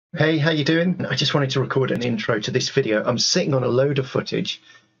Hey, how you doing? I just wanted to record an intro to this video. I'm sitting on a load of footage,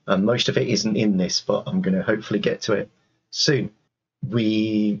 and most of it isn't in this, but I'm going to hopefully get to it soon.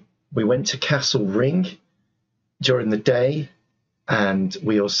 We went to Castle Ring during the day, and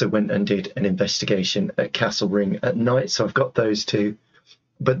we also went and did an investigation at Castle Ring at night, so I've got those two.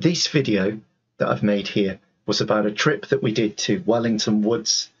 But this video that I've made here was about a trip that we did to Wellington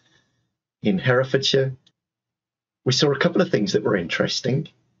Woods in Herefordshire. We saw a couple of things that were interesting.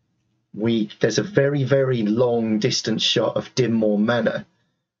 There's a very, very long distance shot of Dinmore Manor,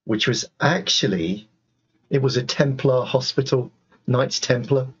 which was actually, it was a Templar hospital, Knights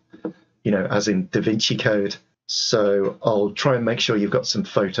Templar, as in Da Vinci Code. So I'll try and make sure you've got some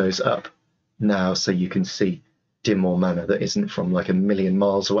photos up now so you can see Dinmore Manor that isn't from like a million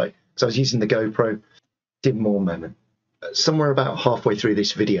miles away. So I was using the GoPro. Dinmore Manor. Somewhere about halfway through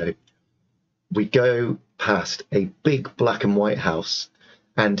this video, we go past a big black and white house,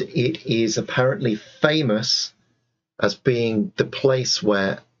 and it is apparently famous as being the place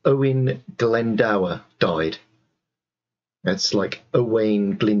where Owain Glyndwr died. It's like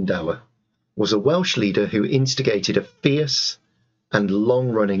Owain Glyndwr was a Welsh leader who instigated a fierce and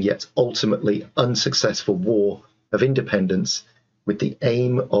long-running yet ultimately unsuccessful war of independence with the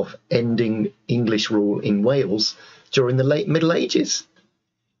aim of ending English rule in Wales during the late Middle Ages.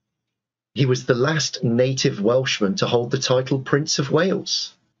 He was the last native Welshman to hold the title Prince of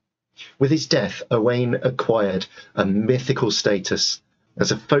Wales. With his death, Owain acquired a mythical status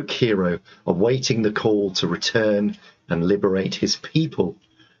as a folk hero awaiting the call to return and liberate his people.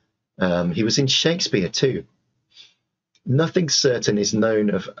 He was in Shakespeare too. Nothing certain is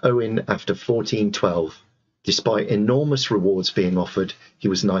known of Owain after 1412. Despite enormous rewards being offered, he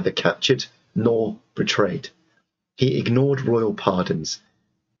was neither captured nor betrayed. He ignored royal pardons.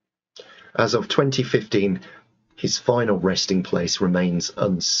 As of 2015, his final resting place remains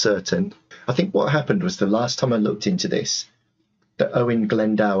uncertain. I think what happened was the last time I looked into this, the Owain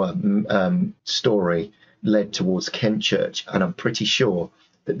Glyndwr story led towards Kentchurch, and I'm pretty sure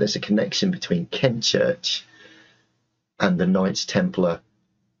that there's a connection between Kentchurch and the Knights Templar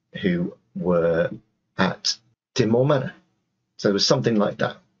who were at Dinmore Manor. So it was something like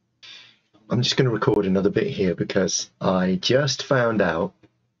that. I'm just going to record another bit here because I just found out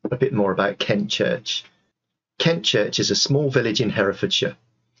a bit more about Kentchurch. Kentchurch is a small village in Herefordshire.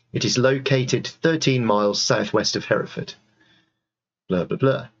 It is located 13 miles southwest of Hereford. Blah, blah,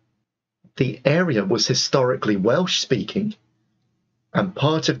 blah. The area was historically Welsh-speaking and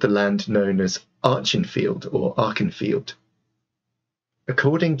part of the land known as Archenfield or Arkenfield.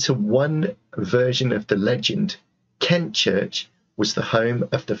 According to one version of the legend, Kentchurch was the home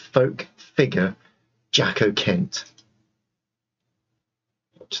of the folk figure Jack O'Kent.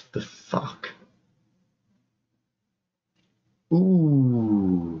 What the fuck?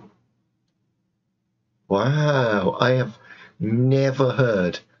 Ooh. Wow, I have never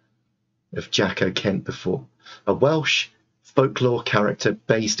heard of Jack O'Kent before. A Welsh folklore character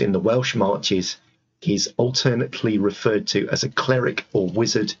based in the Welsh Marches, he's alternately referred to as a cleric or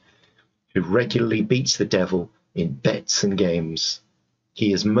wizard who regularly beats the devil in bets and games.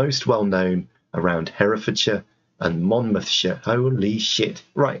 He is most well known around Herefordshire and Monmouthshire. Holy shit.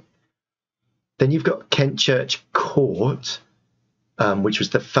 Right. Then you've got Kentchurch Court, which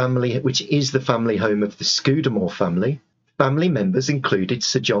is the family home of the Scudamore family. Family members included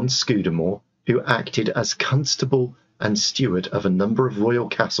Sir John Scudamore, who acted as constable and steward of a number of royal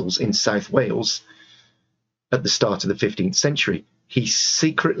castles in South Wales at the start of the 15th century. He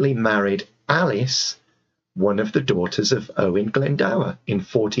secretly married Alice, one of the daughters of Owain Glyndwr, in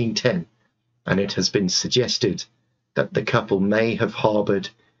 1410, and it has been suggested that the couple may have harboured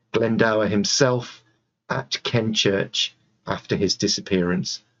Glyndwr himself at Kentchurch after his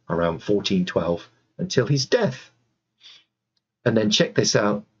disappearance around 1412 until his death. And then check this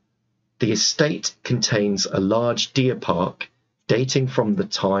out. The estate contains a large deer park dating from the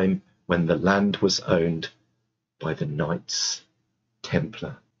time when the land was owned by the Knights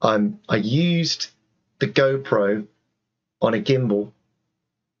Templar. I used the GoPro on a gimbal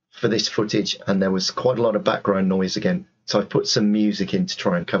for this footage, and there was quite a lot of background noise again, so I put some music in to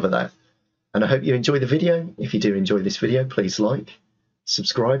try and cover that. And I hope you enjoy the video. If you do enjoy this video, please like,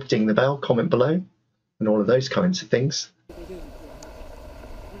 subscribe, ding the bell, comment below, and all of those kinds of things.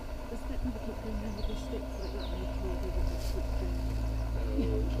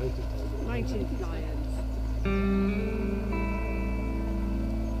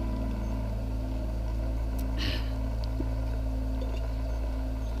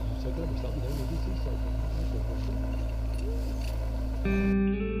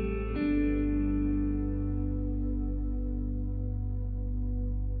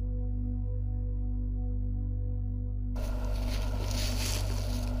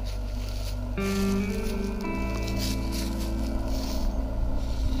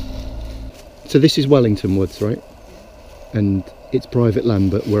 So this is Wellington Woods, right? And it's private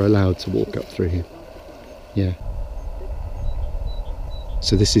land, but we're allowed to walk up through here. Yeah.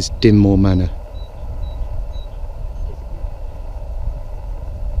 So this is Dinmore Manor.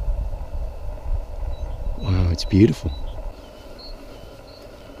 Wow, it's beautiful.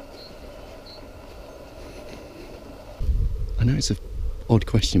 I know it's an odd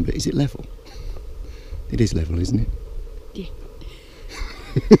question, but is it level? It is level, isn't it? Yeah.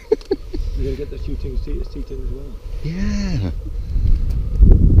 You're going to get the shooting seat in as well. Yeah.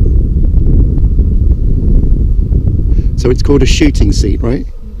 So it's called a shooting seat, right?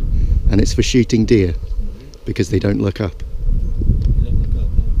 Mm-hmm. And it's for shooting deer, because they don't look up. You don't look up,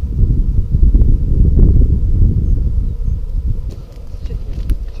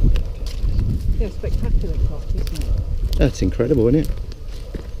 no. Yeah, spectacular crop, isn't it? That's incredible, isn't it?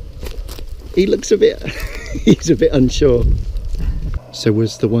 He looks a bit, he's a bit unsure. So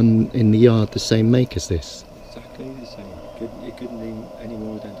was the one in the yard the same make as this? exactly the same. It couldn't be any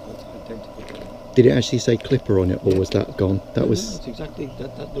more identical. Did it actually say Clipper on it, or was that gone? That was. No, it's exactly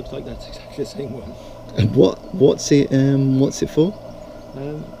that. Looks like that's exactly the same one. And what's it for?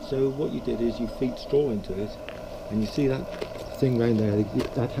 So what you did is you feed straw into it, and you see that thing round there.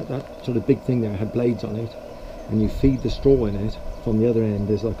 That sort of big thing there had blades on it, and you feed the straw in it. From the other end,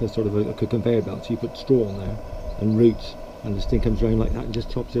 there's like a sort of like a conveyor belt. So you put straw on there and roots, and this thing comes around like that and just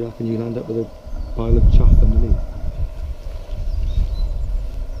chops it up, and you land up with a pile of chaff underneath.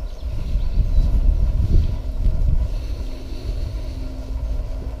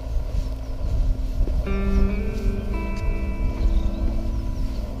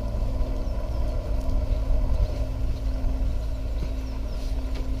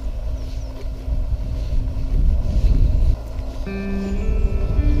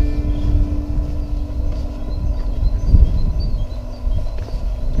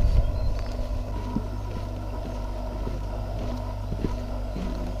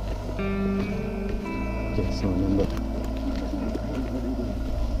 Yes, I remember.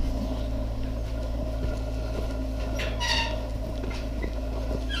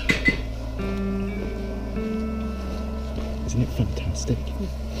 Isn't it fantastic?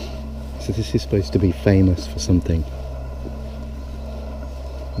 So this is supposed to be famous for something.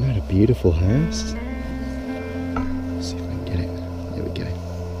 Isn't that a beautiful house? Let's see if I can get it. There we go.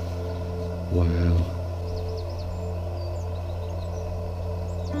 Wow.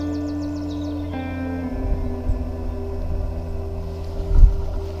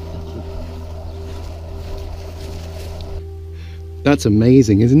 That's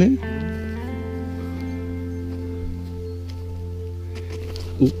amazing, isn't it?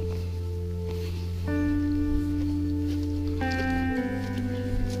 Ooh.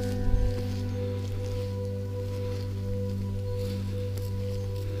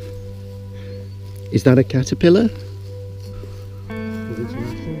 Is that a caterpillar?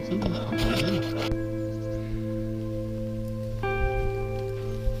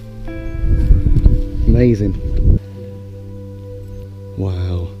 Amazing.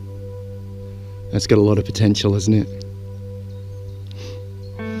 Wow. That's got a lot of potential, hasn't it?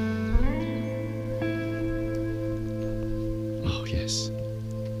 Oh, yes.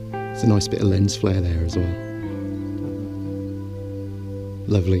 It's a nice bit of lens flare there as well.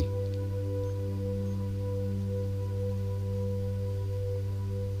 Lovely.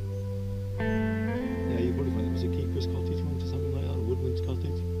 Yeah, you probably find it was a keeper's cottage once or something like that, a woodman's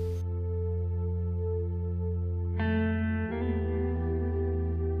cottage.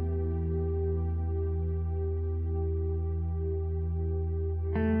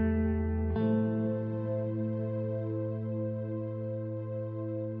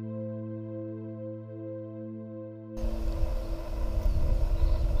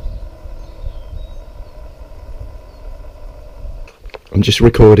 I'm just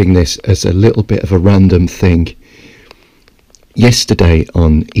recording this as a little bit of a random thing. Yesterday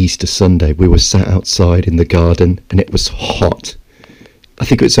on Easter Sunday we were sat outside in the garden and it was hot. I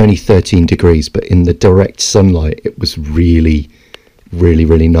think it was only 13 degrees, but in the direct sunlight it was really, really,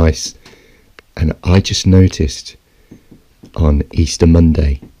 really nice. And I just noticed on Easter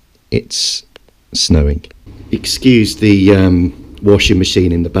Monday it's snowing. Excuse the washing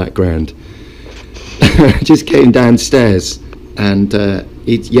machine in the background. Just came downstairs and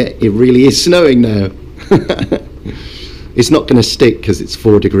it really is snowing now. It's not going to stick because it's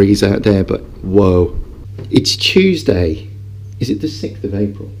 4 degrees out there, but whoa. It's Tuesday. Is it the 6th of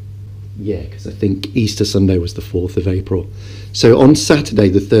April? Yeah, because I think Easter Sunday was the 4th of April. So on Saturday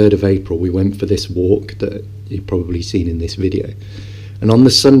the 3rd of April we went for this walk that you've probably seen in this video, And on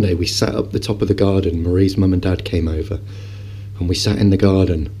the Sunday we sat up the top of the garden. Marie's mum and dad came over and we sat in the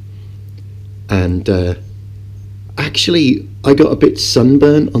garden, and actually I got a bit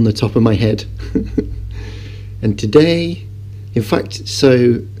sunburnt on the top of my head. And today, in fact,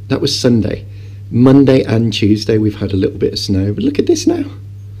 so that was Sunday. Monday and Tuesday we've had a little bit of snow, but look at this now.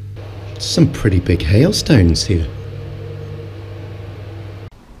 Some pretty big hailstones here.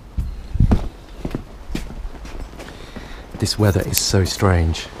 This weather is so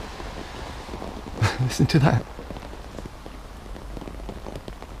strange. Listen to that.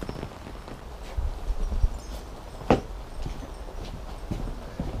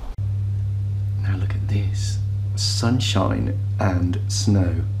 Now look at this. Sunshine and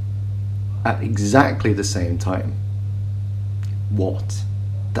snow at exactly the same time. What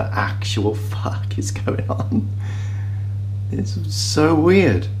the actual fuck is going on? It's so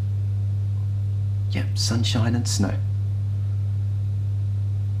weird. Yep, sunshine and snow.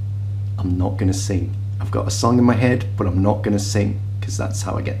 I'm not gonna sing. I've got a song in my head, but I'm not gonna sing because that's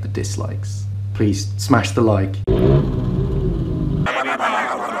how I get the dislikes. Please smash the like.